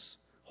gentleness.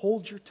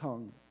 Hold your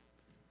tongue.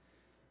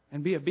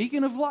 And be a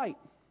beacon of light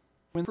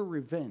when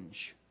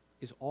revenge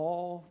is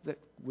all that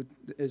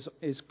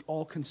is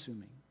all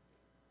consuming.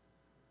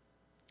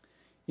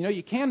 You know,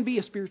 you can be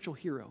a spiritual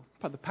hero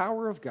by the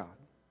power of God.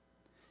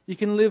 You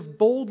can live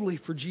boldly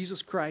for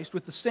Jesus Christ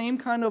with the same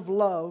kind of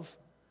love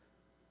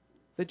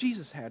that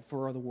Jesus had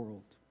for the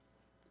world.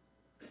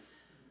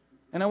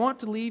 And I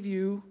want to leave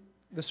you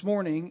this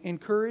morning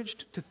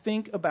encouraged to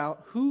think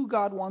about who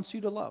God wants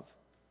you to love.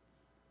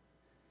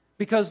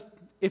 Because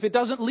if it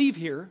doesn't leave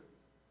here,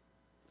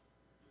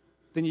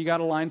 then you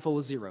got a line full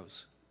of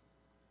zeros.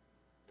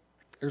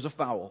 There's a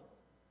foul.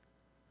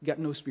 You got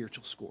no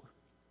spiritual score.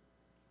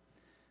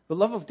 The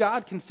love of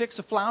God can fix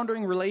a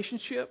floundering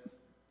relationship,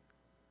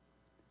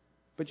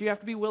 but you have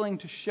to be willing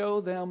to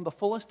show them the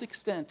fullest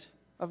extent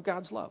of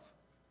God's love.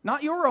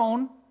 Not your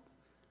own,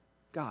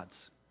 God's.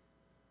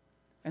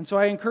 And so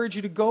I encourage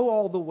you to go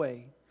all the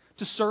way,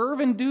 to serve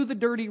and do the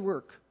dirty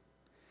work,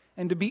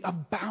 and to be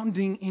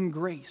abounding in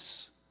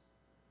grace.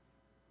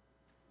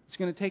 It's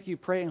going to take you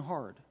praying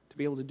hard to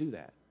be able to do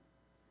that.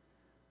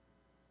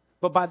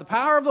 But by the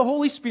power of the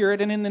Holy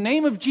Spirit and in the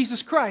name of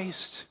Jesus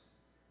Christ,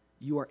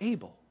 you are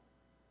able.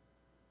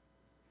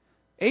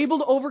 Able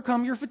to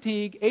overcome your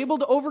fatigue, able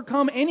to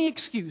overcome any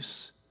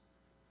excuse.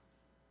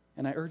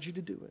 And I urge you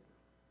to do it.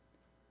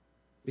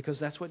 Because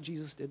that's what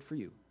Jesus did for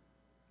you.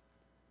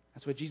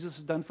 That's what Jesus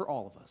has done for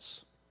all of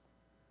us.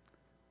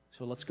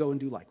 So let's go and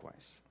do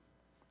likewise.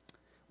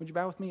 Would you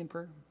bow with me in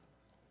prayer?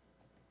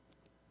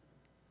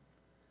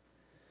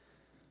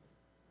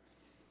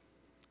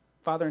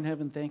 Father in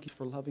heaven, thank you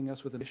for loving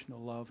us with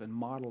additional love and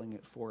modeling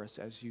it for us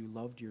as you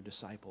loved your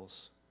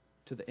disciples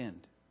to the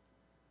end.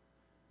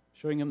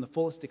 Showing them the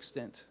fullest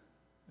extent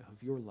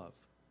of your love.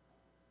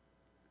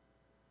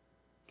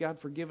 God,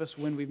 forgive us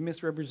when we've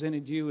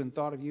misrepresented you and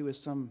thought of you as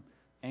some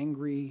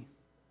angry,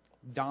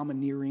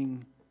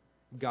 domineering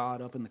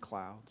God up in the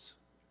clouds.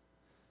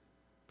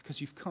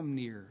 Because you've come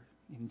near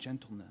in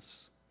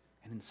gentleness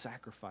and in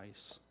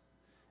sacrifice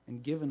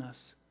and given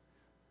us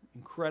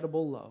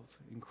incredible love,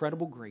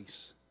 incredible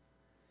grace.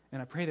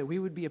 And I pray that we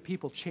would be a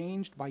people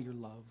changed by your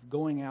love,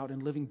 going out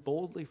and living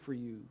boldly for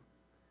you,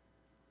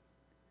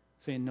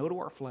 saying no to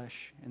our flesh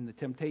and the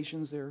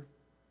temptations there,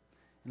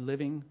 and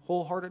living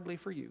wholeheartedly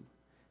for you.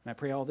 And I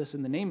pray all this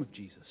in the name of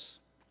Jesus.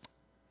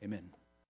 Amen.